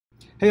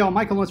Hey all,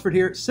 Michael Lunsford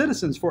here.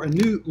 Citizens for a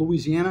New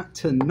Louisiana.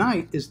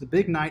 Tonight is the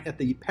big night at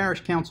the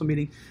parish council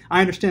meeting. I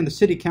understand the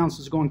city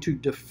council is going to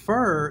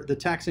defer the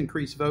tax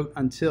increase vote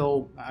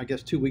until, I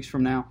guess, 2 weeks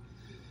from now.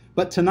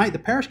 But tonight the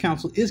parish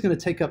council is going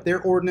to take up their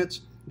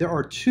ordinance. There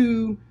are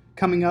two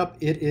coming up.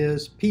 It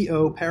is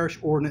PO Parish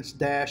Ordinance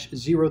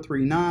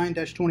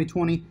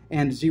 -039-2020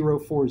 and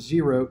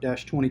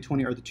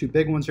 040-2020 are the two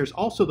big ones. There's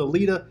also the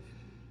Leda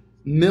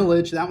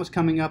millage, that was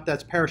coming up.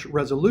 That's Parish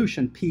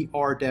Resolution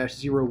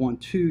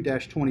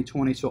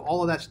PR-012-2020. So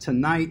all of that's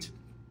tonight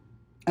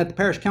at the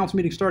parish council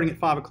meeting starting at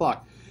 5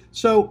 o'clock.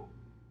 So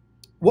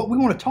what we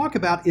want to talk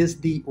about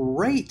is the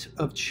rate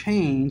of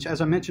change,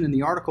 as I mentioned in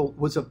the article,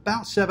 was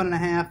about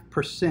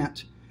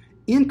 7.5%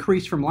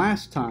 increase from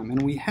last time.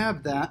 And we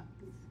have that,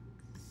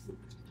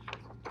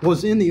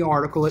 was in the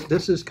article.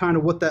 This is kind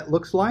of what that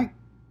looks like.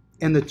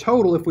 And the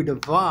total, if we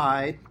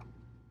divide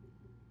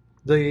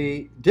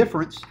the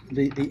difference,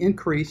 the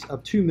increase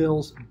of 2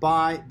 mills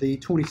by the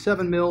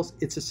 27 mills,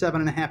 it's a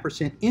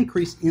 7.5%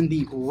 increase in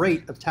the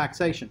rate of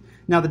taxation.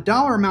 Now the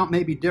dollar amount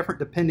may be different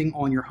depending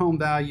on your home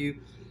value,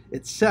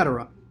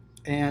 etc.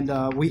 And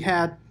we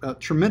had a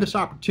tremendous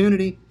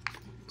opportunity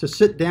to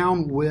sit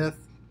down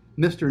with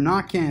Mr.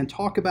 Nakan and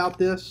talk about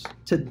this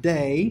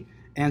today.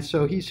 And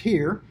so he's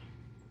here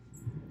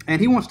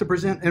and he wants to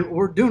present, and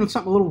we're doing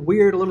something a little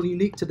weird, a little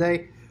unique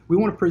today. We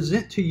want to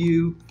present to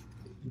you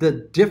the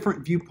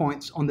different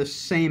viewpoints on the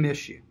same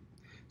issue.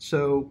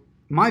 So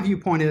my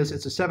viewpoint is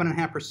it's a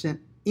 7.5%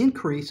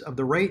 increase of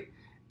the rate,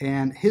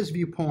 and his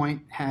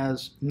viewpoint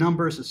has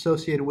numbers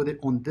associated with it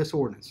on this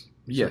ordinance.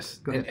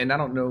 Yes, so, and I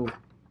don't know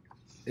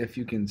if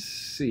you can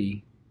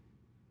see,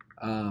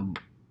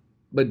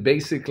 but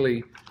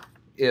basically,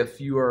 if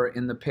you are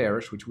in the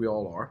parish, which we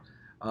all are,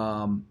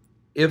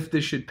 if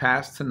this should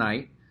pass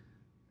tonight,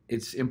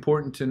 it's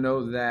important to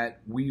know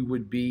that we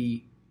would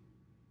be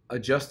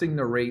adjusting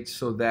the rates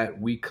so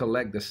that we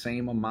collect the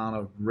same amount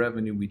of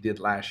revenue we did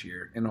last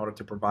year in order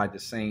to provide the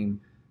same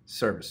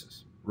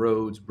services: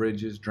 roads,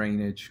 bridges,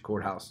 drainage,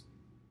 courthouse,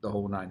 the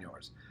whole 9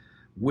 yards.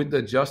 With the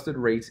adjusted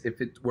rates,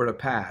 if it were to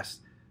pass,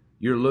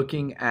 you're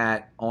looking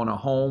at, on a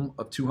home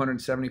of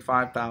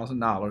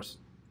 $275,000,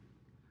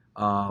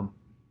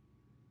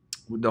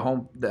 the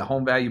home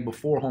value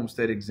before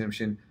homestead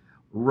exemption,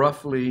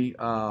 roughly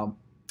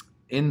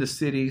in the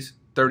cities,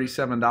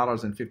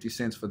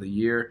 $37.50 for the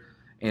year.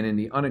 And in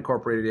the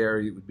unincorporated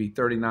area, it would be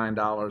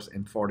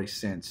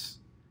 $39.40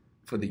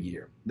 for the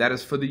year. That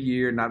is for the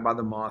year, not by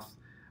the month.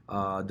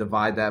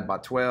 Divide that by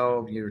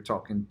 12, you're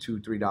talking $2,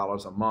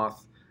 $3 a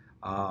month.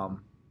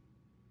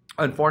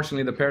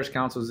 Unfortunately, the parish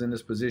council is in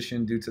this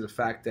position due to the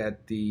fact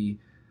that the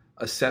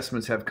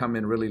assessments have come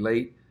in really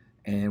late,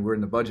 and we're in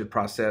the budget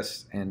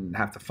process and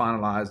have to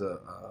finalize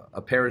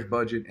a parish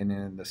budget, and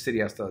then the city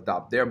has to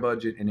adopt their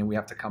budget, and then we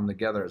have to come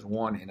together as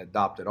one and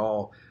adopt it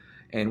all.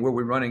 And where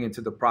we're running into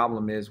the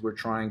problem is we're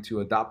trying to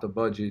adopt a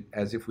budget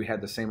as if we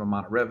had the same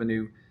amount of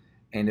revenue.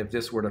 And if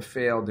this were to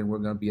fail, then we're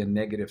going to be a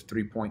negative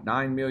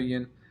 $3.9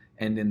 million.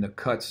 And then the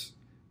cuts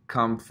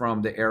come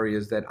from the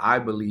areas that I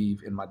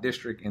believe in my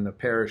district, in the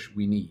parish,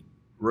 we need: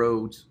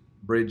 roads,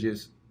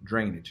 bridges,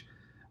 drainage.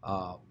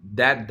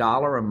 That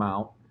dollar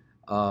amount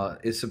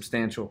is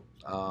substantial.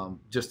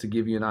 Just to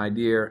give you an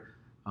idea,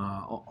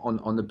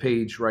 on the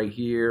page right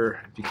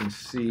here, if you can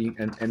see,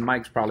 and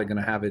Mike's probably going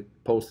to have it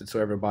posted so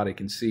everybody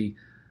can see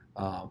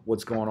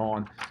what's going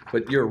on.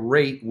 But your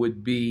rate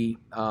would be,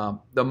 the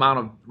amount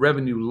of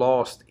revenue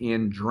lost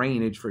in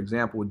drainage, for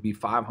example, would be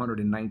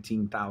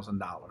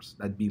 $519,000.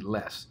 That'd be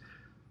less.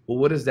 Well,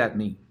 what does that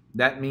mean?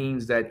 That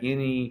means that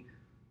any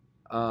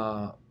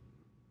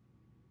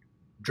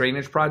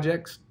drainage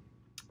projects,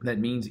 that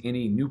means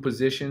any new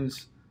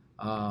positions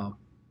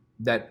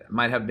that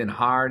might have been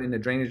hired in the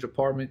drainage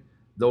department,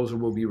 those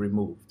will be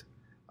removed.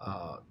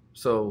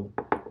 So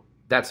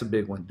that's a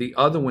big one. The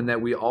other one that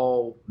we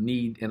all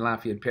need in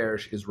Lafayette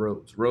Parish is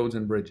roads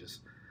and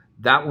bridges.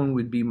 That one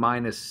would be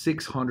minus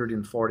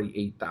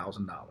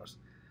 $648,000.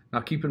 Now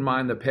keep in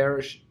mind, the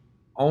parish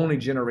only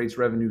generates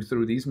revenue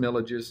through these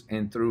millages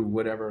and through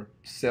whatever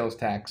sales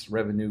tax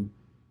revenue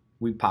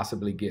we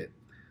possibly get.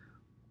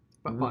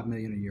 About $5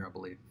 million a year, I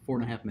believe.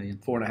 $4.5 million.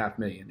 $4.5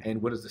 million.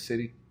 And what is the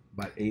city?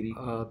 About 80?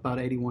 About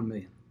 81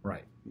 million.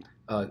 Right.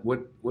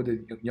 What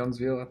did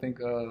Youngsville, I think?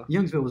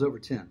 Youngsville was over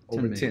 10.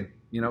 Over 10.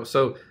 You know,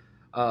 so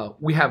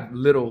we have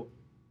little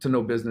to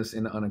no business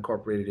in the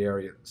unincorporated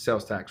area,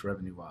 sales tax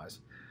revenue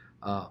wise.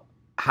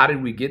 How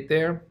did we get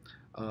there?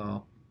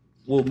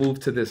 We'll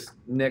move to this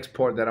next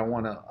part that I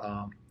want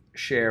to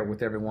share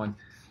with everyone.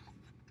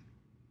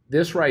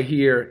 This right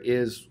here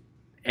is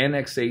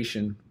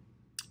annexation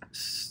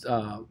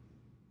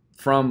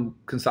from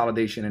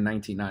consolidation in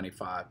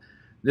 1995.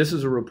 This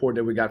is a report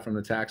that we got from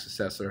the tax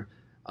assessor.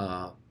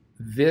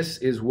 This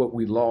is what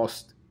we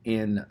lost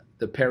in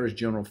the parish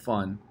general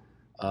fund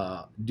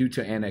due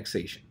to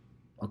annexation.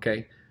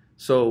 Okay,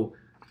 so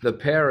the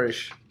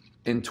parish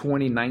in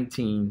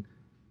 2019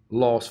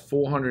 lost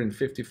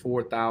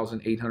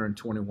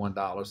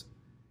 $454,821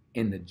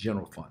 in the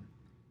general fund.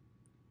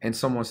 And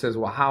someone says,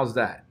 well, how's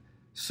that?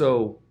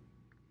 So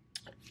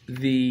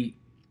The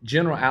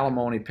general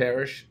alimony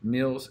parish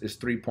mills is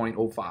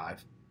 3.05,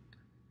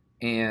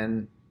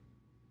 and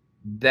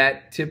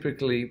that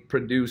typically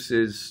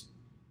produces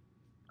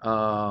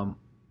what,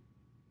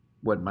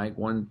 Mike,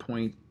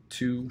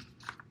 1.2?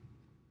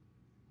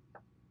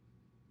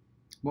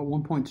 What,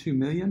 1.2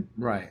 million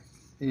Right,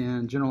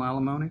 in general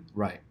alimony?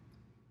 right.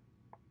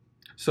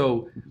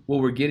 So what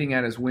we're getting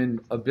at is when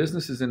a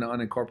business is in an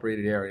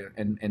unincorporated area,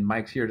 and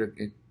Mike's here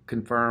to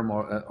confirm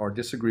or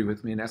disagree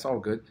with me, and that's all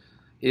good,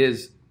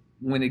 is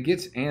when it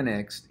gets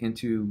annexed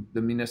into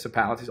the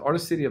municipalities or the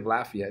city of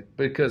Lafayette,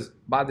 because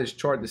by this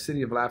chart, the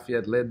city of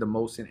Lafayette led the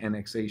most in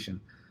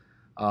annexation.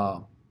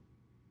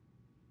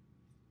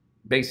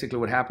 Basically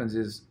what happens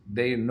is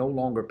they no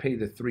longer pay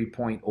the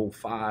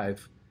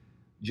 3.05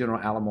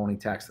 general alimony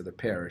tax to the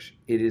parish.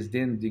 It is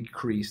then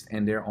decreased,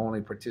 and they're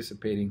only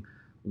participating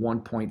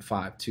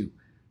 1.52.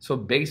 So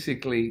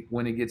basically,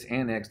 when it gets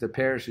annexed, the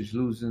parish is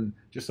losing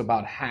just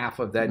about half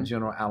of that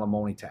general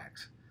alimony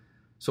tax.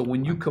 So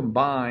when you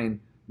combine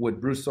what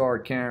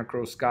Broussard,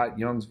 Carencro, Scott,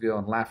 Youngsville,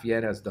 and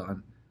Lafayette has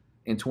done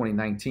in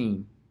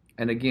 2019,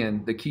 and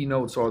again, the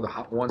keynotes are the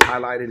ones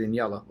highlighted in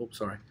yellow. Oops,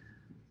 sorry.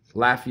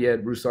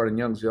 Lafayette, Broussard, and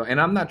Youngsville.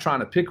 And I'm not trying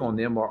to pick on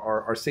them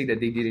or say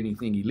that they did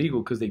anything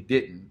illegal, because they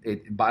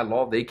didn't. By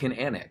law, they can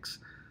annex.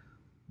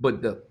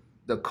 But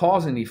the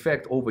cause and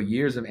effect over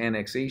years of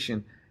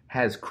annexation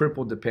has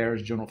crippled the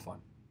parish general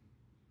fund.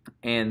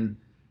 And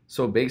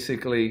so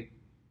basically,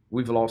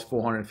 we've lost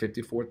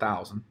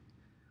 $454,000.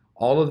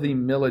 All of the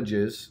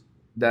millages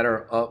that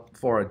are up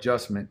for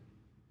adjustment,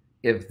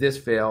 if this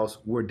fails,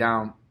 we're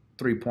down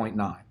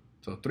 3.9.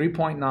 So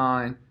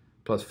 3.9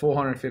 plus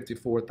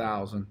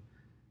 454,000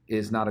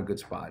 is not a good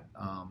spot.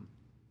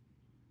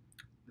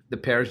 The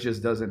parish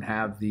just doesn't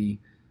have the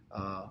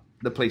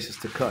places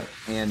to cut.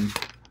 And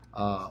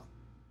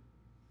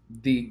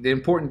the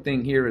important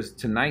thing here is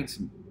tonight's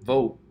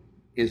vote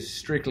is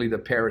strictly the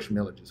parish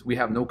millages. We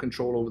have no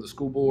control over the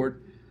school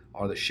board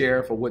or the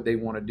sheriff or what they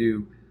want to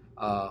do.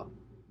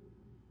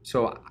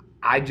 So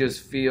I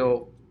just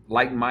feel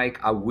like Mike,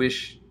 I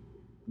wish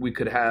we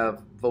could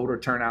have voter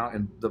turnout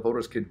and the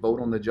voters could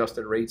vote on the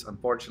adjusted rates.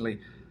 Unfortunately,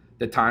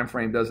 the time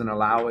frame doesn't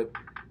allow it,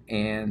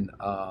 and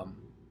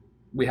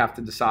we have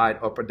to decide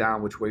up or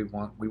down which way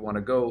we want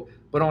to go.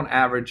 But on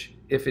average,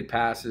 if it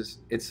passes,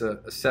 it's a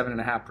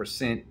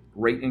 7.5%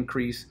 rate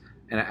increase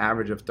and an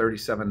average of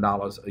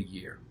 $37 a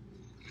year.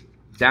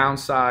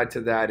 Downside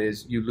to that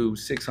is you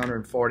lose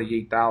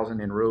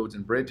 $648,000 in roads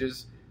and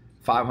bridges,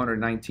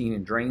 $519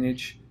 in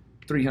drainage,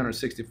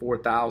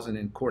 $364,000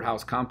 in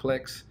courthouse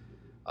complex,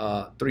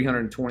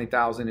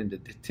 $320,000 in the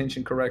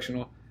detention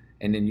correctional,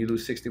 and then you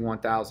lose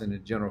 $61,000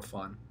 in general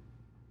fund.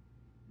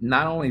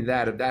 Not only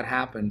that, if that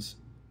happens,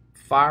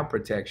 fire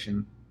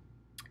protection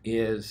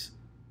is,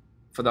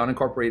 for the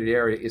unincorporated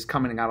area, is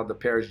coming out of the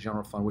parish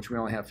general fund, which we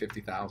only have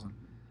 $50,000.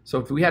 So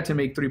if we had to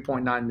make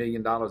 $3.9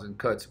 million in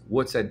cuts,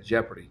 what's at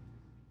jeopardy?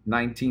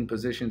 19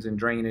 positions in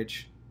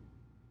drainage,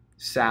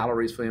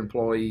 salaries for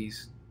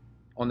employees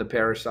on the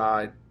parish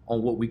side,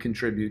 on what we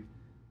contribute,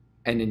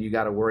 and then you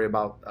got to worry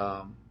about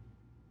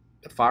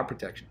the fire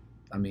protection.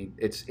 I mean,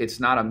 it's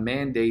not a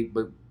mandate,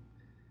 but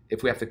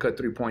if we have to cut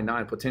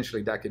 3.9,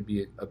 potentially that could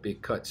be a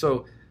big cut.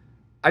 So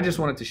I just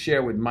wanted to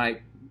share with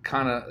Mike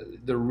kind of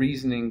the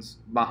reasonings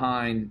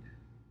behind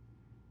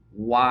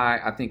why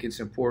I think it's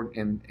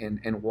important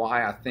and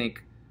why I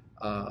think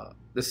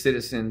the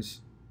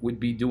citizens would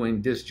be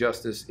doing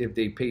disjustice if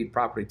they paid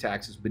property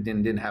taxes but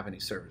then didn't have any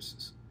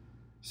services.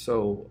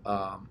 So,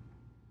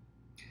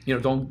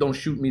 don't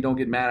shoot me, don't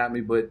get mad at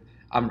me, but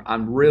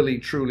I'm really,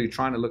 truly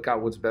trying to look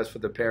out what's best for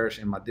the parish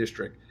and my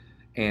district.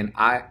 And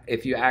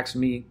if you ask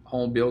me,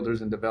 home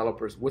builders and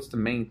developers, what's the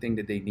main thing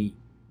that they need?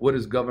 What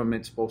is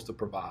government supposed to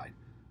provide?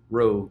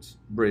 Roads,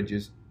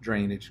 bridges,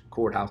 drainage,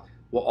 courthouse.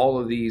 Well, all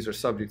of these are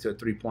subject to a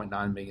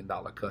 $3.9 million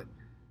cut.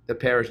 The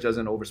parish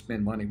doesn't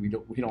overspend money. We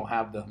don't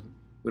have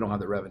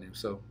the revenue.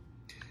 So,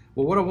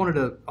 well, what I wanted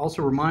to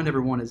also remind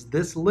everyone is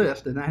this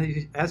list,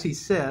 and as he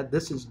said,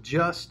 this is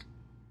just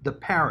the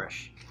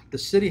parish. The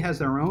city has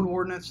their own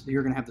ordinance.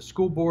 You're going to have the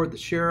school board, the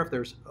sheriff.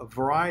 There's a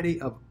variety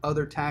of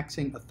other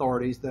taxing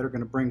authorities that are going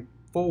to bring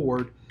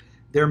forward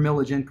their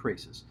millage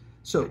increases.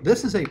 So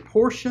this is a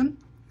portion.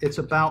 It's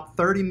about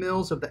 30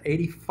 mills of the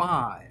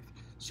 85.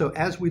 So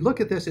as we look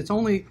at this, it's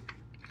only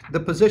a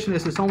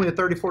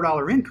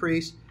 $34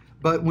 increase.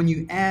 But when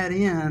you add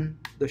in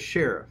the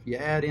sheriff, you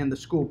add in the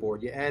school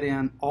board, you add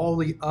in all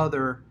the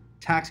other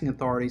taxing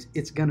authorities,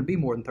 it's going to be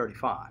more than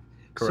 35.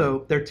 Correct.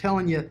 So they're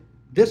telling you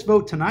this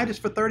vote tonight is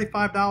for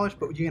 $35,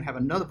 but you're going to have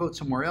another vote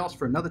somewhere else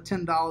for another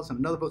 $10 and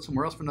another vote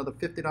somewhere else for another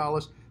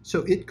 $50.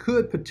 So it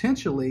could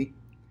potentially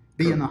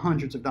be in the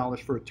hundreds of dollars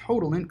for a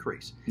total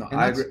increase. No,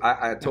 I agree.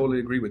 I totally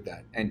agree with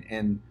that.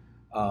 And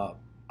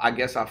I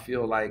guess I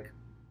feel like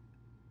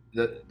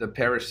the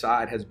parish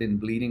side has been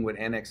bleeding with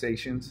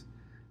annexations,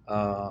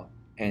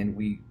 and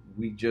we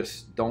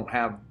just don't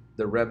have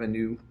the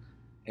revenue,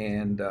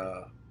 and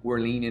we're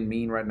lean and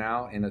mean right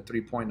now in a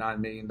 $3.9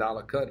 million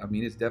cut. I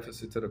mean, it's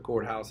deficit to the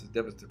courthouse, it's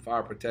deficit to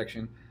fire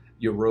protection,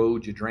 your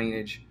roads, your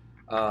drainage.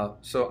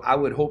 So I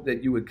would hope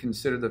that you would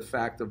consider the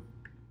fact of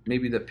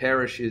maybe the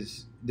parish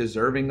is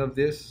deserving of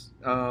this,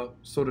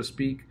 so to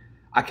speak.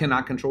 I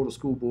cannot control the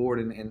school board,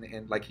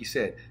 and like he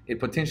said, it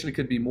potentially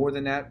could be more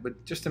than that,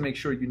 but just to make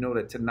sure you know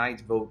that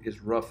tonight's vote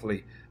is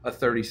roughly a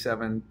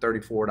 $37,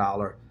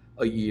 $34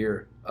 a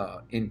year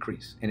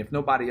increase. And if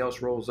nobody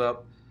else rolls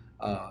up,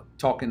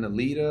 talking to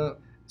Lita,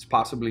 it's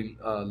possibly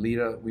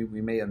Lita, we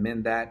may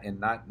amend that and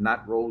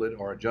not roll it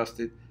or adjust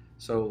it.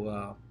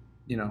 So,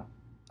 you know,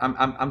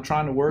 I'm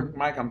trying to work,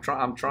 Mike. I'm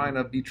trying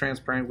to be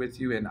transparent with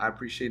you, and I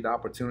appreciate the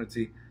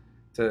opportunity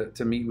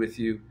to meet with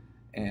you.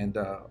 And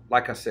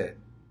like I said,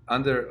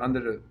 under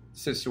the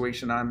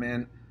situation I'm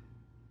in,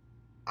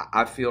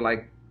 I feel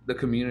like the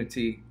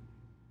community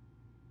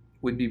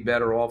would be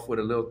better off with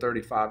a little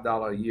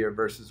 $35 a year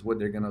versus what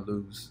they're going to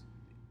lose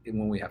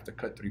when we have to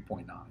cut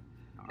 3.9.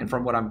 And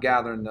from what I'm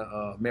gathering,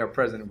 the mayor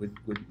president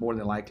would more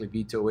than likely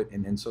veto it,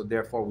 and so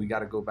therefore we got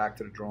to go back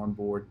to the drawing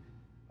board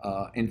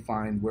and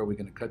find where we're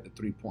going to cut the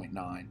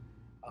 3.9.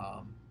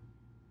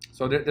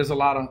 So there's a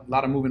lot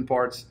of moving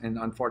parts, and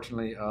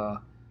unfortunately,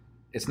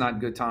 it's not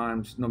good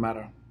times no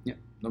matter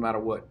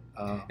what.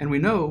 And we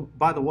know,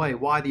 by the way,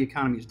 why the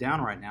economy is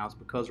down right now is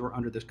because we're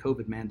under this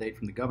COVID mandate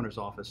from the governor's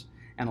office,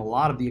 and a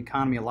lot of the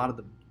economy, a lot of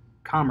the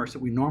commerce that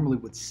we normally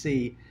would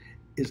see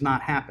is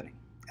not happening.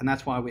 And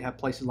that's why we have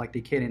places like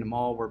the Acadiana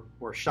Mall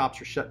where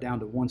shops are shut down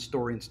to one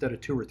story instead of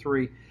two or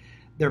three.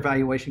 Their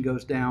valuation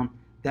goes down.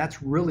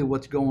 That's really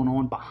what's going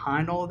on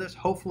behind all of this.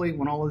 Hopefully,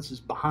 when all of this is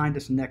behind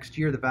us next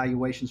year, the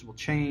valuations will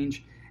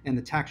change and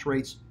the tax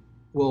rates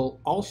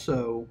will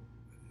also,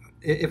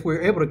 if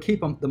we're able to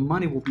keep them, the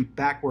money will be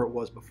back where it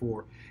was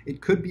before. It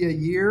could be a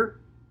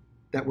year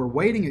that we're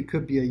waiting. It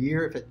could be a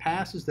year, if it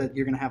passes, that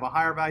you're going to have a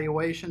higher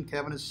valuation.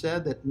 Kevin has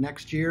said that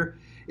next year,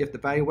 if the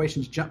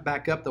valuations jump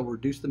back up, they'll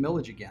reduce the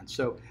millage again.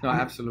 So, no,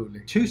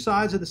 absolutely. Two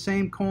sides of the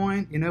same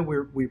coin. You know,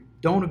 we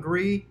don't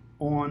agree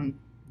on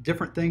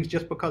different things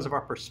just because of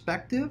our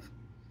perspective,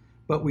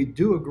 but we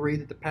do agree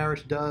that the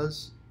parish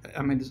does.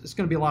 I mean, it's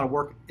going to be a lot of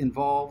work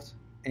involved,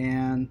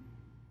 and,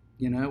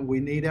 you know, we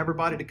need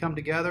everybody to come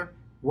together,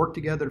 work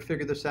together to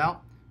figure this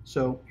out.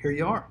 So here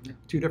you are,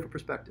 two different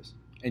perspectives.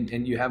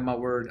 And you have my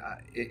word.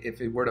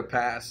 If it were to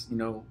pass, you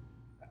know,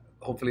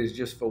 hopefully it's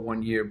just for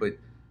 1 year, but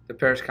the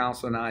parish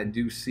council and I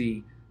do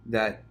see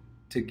that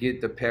to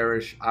get the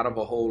parish out of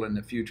a hole in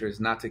the future is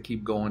not to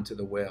keep going to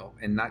the well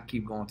and not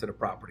keep going to the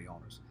property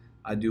owners.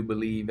 I do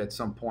believe at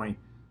some point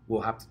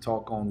we'll have to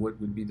talk on what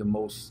would be the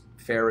most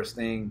fairest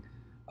thing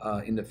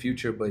in the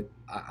future. But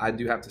I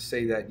do have to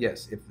say that,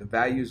 yes, if the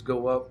values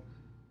go up,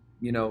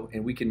 you know,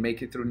 and we can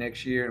make it through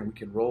next year and we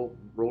can roll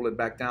it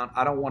back down,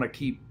 I don't want to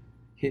keep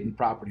hitting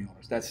property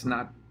owners. That's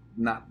not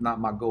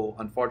my goal.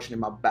 Unfortunately,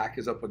 my back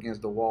is up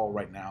against the wall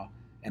right now,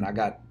 and I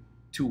got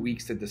 2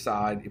 weeks to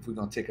decide if we're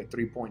going to take a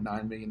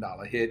 $3.9 million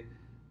hit,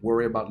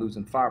 worry about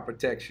losing fire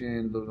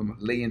protection,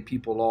 laying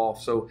people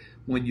off. So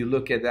when you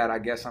look at that, I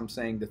guess I'm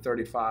saying the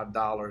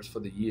 $35 for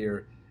the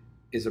year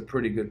is a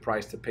pretty good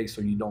price to pay so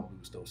you don't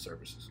lose those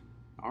services.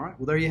 All right.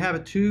 Well, there you have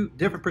it. Two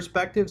different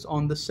perspectives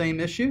on the same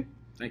issue.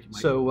 Thank you,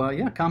 Mike. So,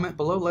 yeah, comment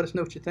below. Let us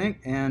know what you think.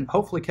 And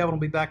hopefully Kevin will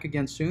be back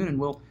again soon, and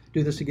we'll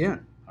do this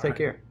again. Take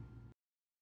care.